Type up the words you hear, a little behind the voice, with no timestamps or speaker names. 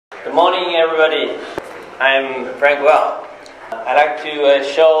morning, everybody. I'm Frankwell. I'd like to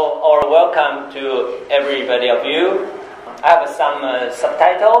show or welcome to everybody of you. I have some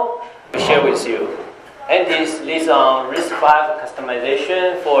subtitle to share with you. And this is on RISC-V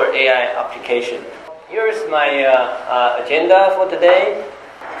customization for AI application. Here's my agenda for today.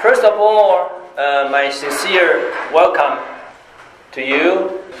 First of all, my sincere welcome to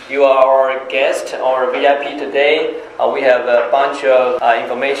you. You are our guest, our VIP today. We have a bunch of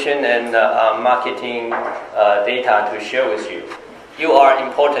information and marketing data to share with you. You are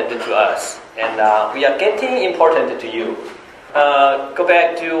important to us, and we are getting important to you. Go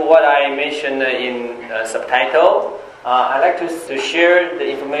back to what I mentioned in subtitle. I'd like to share the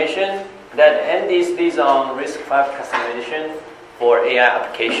information that is on RISC-V customization for AI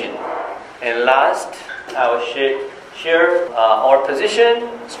application. And last, I will share our position,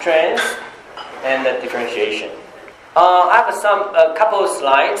 strengths, and the differentiation. I have a couple of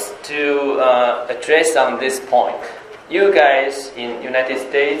slides to address on this point. You guys in United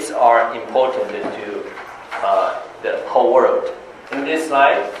States are important to the whole world. In this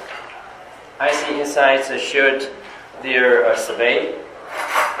slide, IC Insights shared their survey.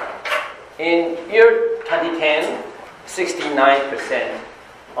 In year 2010, 69%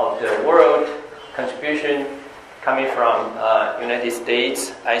 of the world contribution coming from United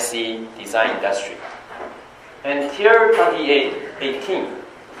States IC design industry. And here 2018,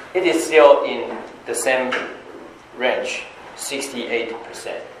 it is still in the same range,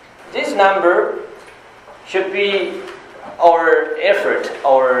 68%. This number should be our effort,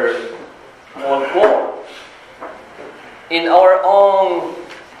 our goal. In our own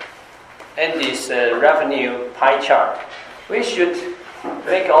and this revenue pie chart, we should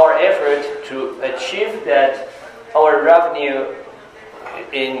make our effort to achieve that our revenue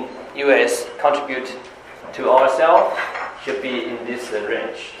in US contribute to ourselves should be in this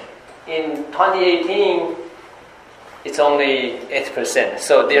range. In 2018, it's only 8%,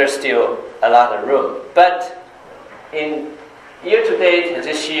 so there's still a lot of room. But in year-to-date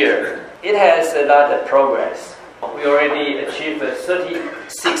this year, it has a lot of progress. We already achieved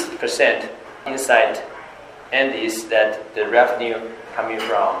 36% inside, and is that the revenue coming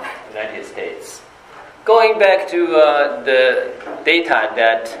from United States. Going back to the data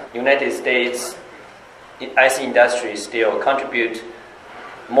that United States IC industry still contribute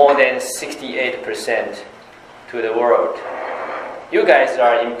more than 68% to the world. You guys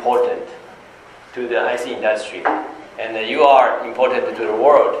are important to the IC industry, and you are important to the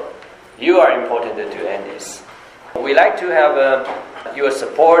world. You are important to Andis. We like to have your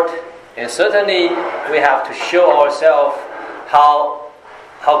support, and certainly we have to show ourselves how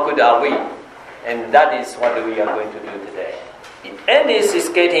good are we. And that is what we are going to do today. And this is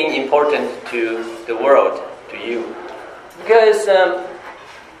getting important to the world, to you, because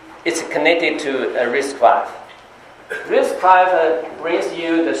it's connected to RISC-V. RISC-V brings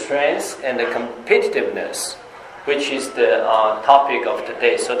you the strengths and the competitiveness, which is the topic of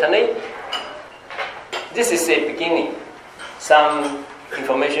today. Certainly, this is a beginning. Some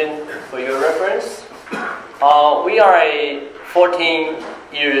information for your reference. We are a 14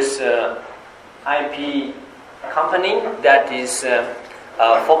 years IP company that is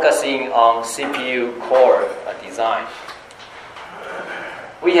focusing on CPU core design.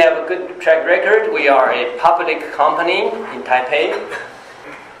 We have a good track record. We are a public company in Taipei.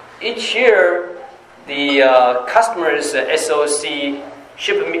 Each year, the customers' SoC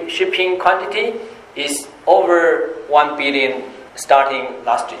shipping quantity is over 1 billion starting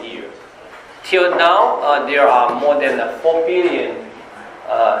last year. Till now, there are more than 4 billion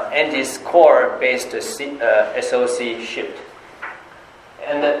Andis core-based SoC shipped.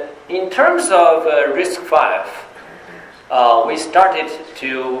 And in terms of RISC-V, we started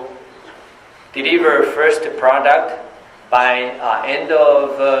to deliver first product by end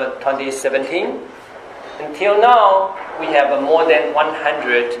of 2017. Until now, we have more than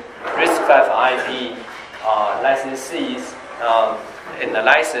 100 RISC-V IP licensees and the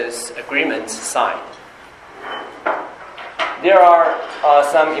license agreements signed. There are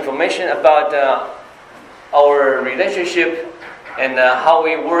some information about our relationship and how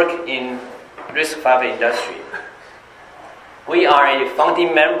we work in RISC-V industry. We are a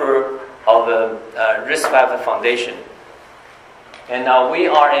founding member of the RISC-V Foundation. And we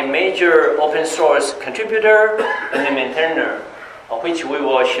are a major open source contributor and a maintainer, of which we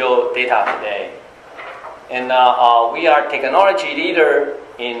will show data today. And we are technology leader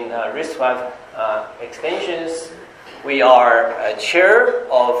in RISC-V extensions. We are a chair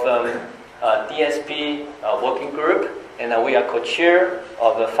of DSP working group, and we are co-chair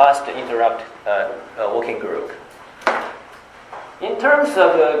of the Fast Interrupt working group. In terms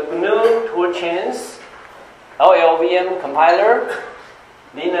of GNU toolchains, LLVM compiler,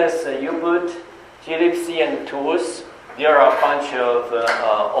 Linux U-boot, glibc and tools, there are a bunch of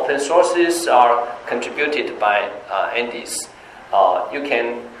open sources are contributed by Andes. You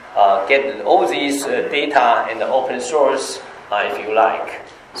can get all these data in the open source if you like.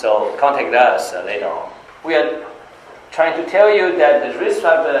 So contact us later on. We are trying to tell you that the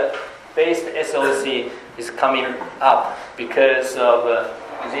RISC-V based SoC is coming up because of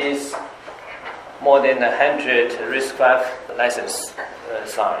these more than 100 RISC-V license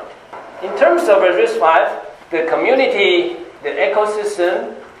signed. In terms of RISC-V, the community, the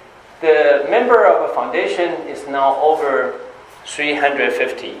ecosystem, the member of a foundation is now over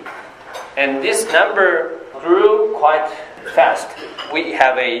 350. And this number grew quite fast. We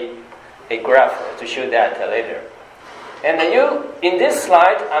have a graph to show that later. And in this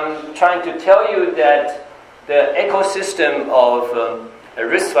slide, I'm trying to tell you that the ecosystem of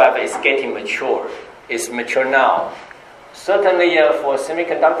RISC-V is getting mature. It's mature now. Certainly for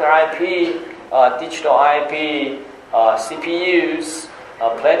semiconductor IP, digital IP, CPUs,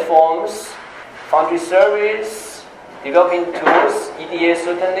 platforms, foundry service, developing tools, EDA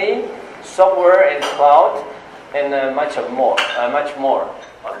certainly, software and cloud, and much more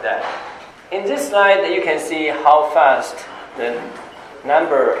of that. In this slide, you can see how fast the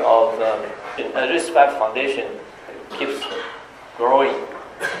number of RISC-V foundation keeps growing,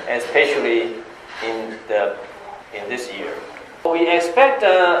 especially in this year. We expect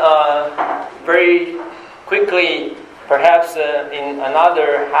very quickly, perhaps in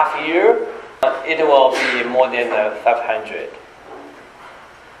another half year, it will be more than 500.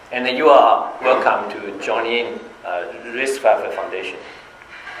 And you are welcome to join in RISC-V Foundation.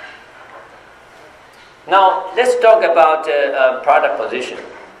 Now, let's talk about product position.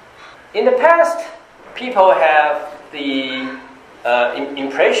 In the past, people have the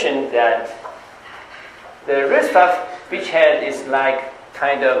impression that the RISC-V beachhead is like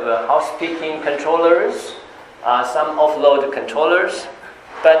kind of housekeeping controllers, some offload controllers.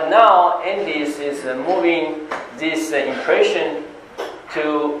 But now, Andes is moving this impression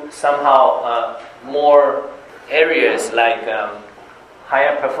to somehow more areas like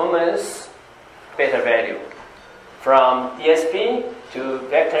higher performance, better value, from DSP to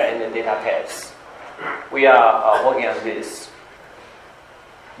vector and data paths. We are working on this.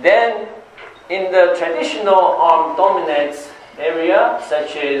 Then, in the traditional ARM dominance area,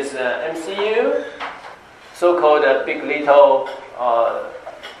 such as MCU, so-called big little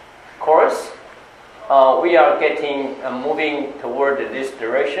cores, we are moving toward this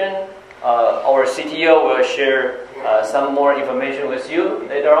direction. Our CTO will share some more information with you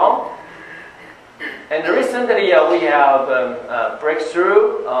later on. And recently, we have a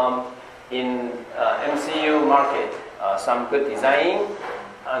breakthrough in MCU market, some good design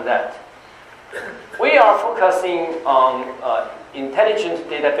on that. We are focusing on intelligent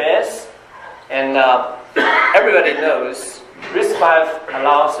database, and everybody knows RISC-V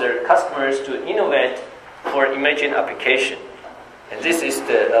allows their customers to innovate for emerging application. And this is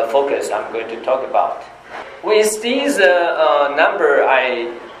the focus I'm going to talk about. With these number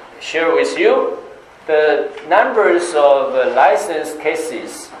I share with you, the numbers of license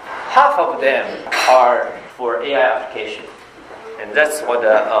cases, half of them are for AI application. And that's what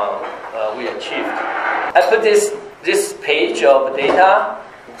we achieved. I put this page of data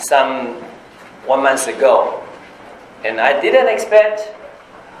some 1 month ago. And I didn't expect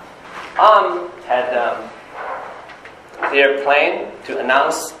ARM had their plan to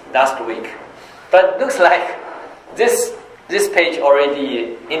announce last week. But looks like this page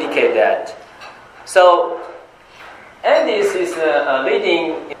already indicates that. So Andes is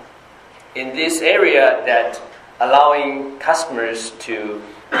leading in this area that allowing customers to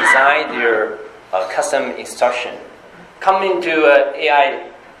design their custom instruction. Coming to AI,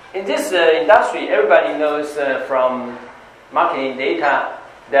 in this industry, everybody knows from marketing data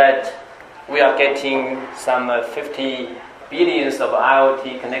that we are getting some 50 billions of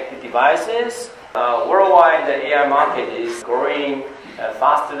IoT connected devices. Worldwide, the AI market is growing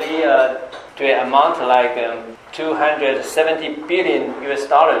fastly to an amount like $270 billion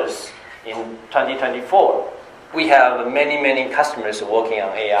in 2024. We have many customers working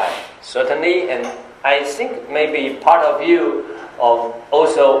on AI, certainly, and I think maybe part of you are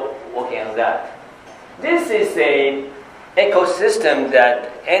also working on that. This is an ecosystem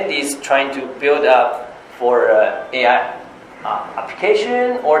that Andy is trying to build up for AI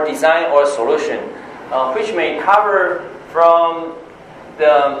application or design or solution, which may cover from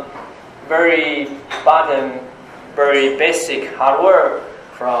the very bottom, very basic hardware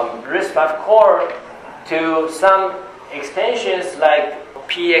from RISC-V core to some extensions like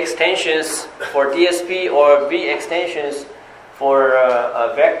P extensions for DSP or V extensions for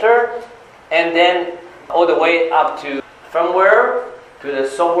a vector, and then all the way up to firmware, to the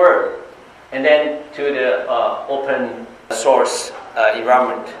software, and then to the open source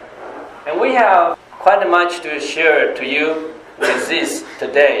environment. And we have quite much to share to you with this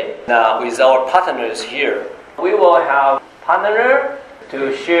today with our partners here. We will have partner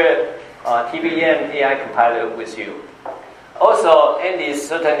to share TBM AI compiler with you. Also, Andy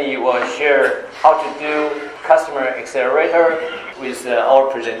certainly will share how to do customer accelerator with our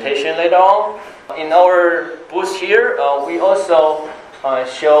presentation later on. In our booth here, we also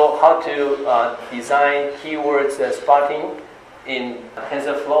show how to design keywords spotting in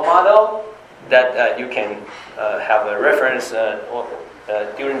TensorFlow model that you can have a reference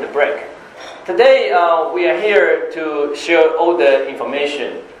during the break. Today, we are here to share all the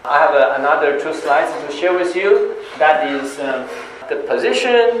information. I have another 2 slides to share with you. That is the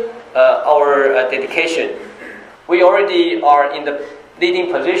position, our dedication. We already are in the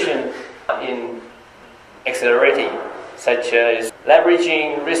leading position in accelerating, such as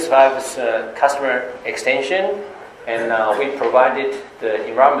leveraging RISC-V's customer extension, and we provided the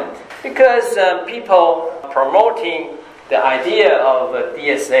environment. Because people promoting the idea of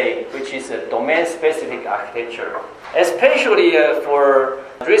DSA, which is a domain-specific architecture, especially for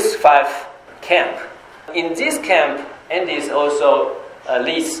RISC-V camp. In this camp, Andy is also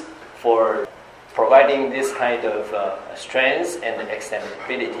leads for providing this kind of strengths and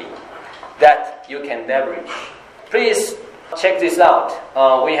extensibility that you can leverage. Please check this out.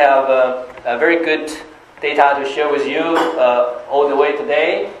 We have a very good data to share with you all the way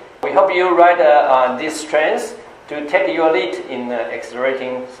today. We hope you write these strengths to take your lead in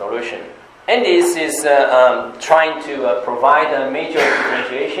accelerating solution. And this is trying to provide a major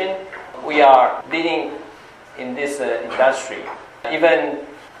differentiation. We are leading in this industry, even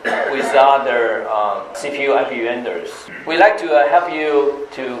with other CPU IP vendors. We like to help you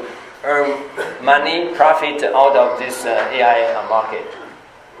to earn money, profit out of this AI market.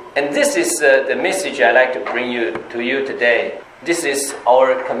 And this is the message I'd like to bring to you today. This is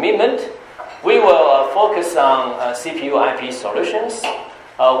our commitment. We will focus on CPU IP solutions.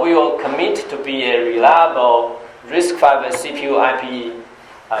 We will commit to be a reliable RISC-V CPU IP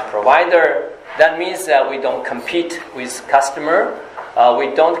provider. That means that we don't compete with customer.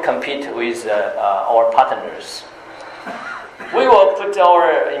 We don't compete with our partners. We will put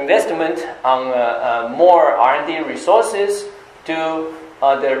our investment on more R&D resources to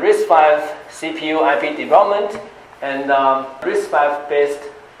the RISC-V CPU IP development and RISC-V-based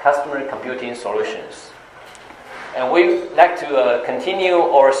customer computing solutions. And we like to continue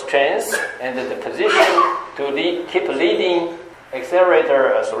our strengths and the position to keep leading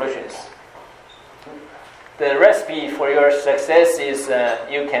accelerator solutions. The recipe for your success is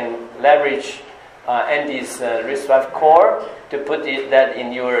you can leverage Andy's RISC-V core to put that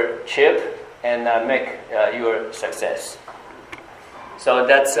in your chip and make your success. So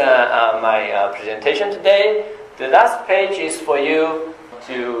that's my presentation today. The last page is for you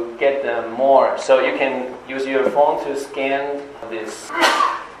to get more. So you can use your phone to scan this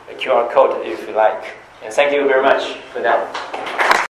QR code if you like. And thank you very much for that.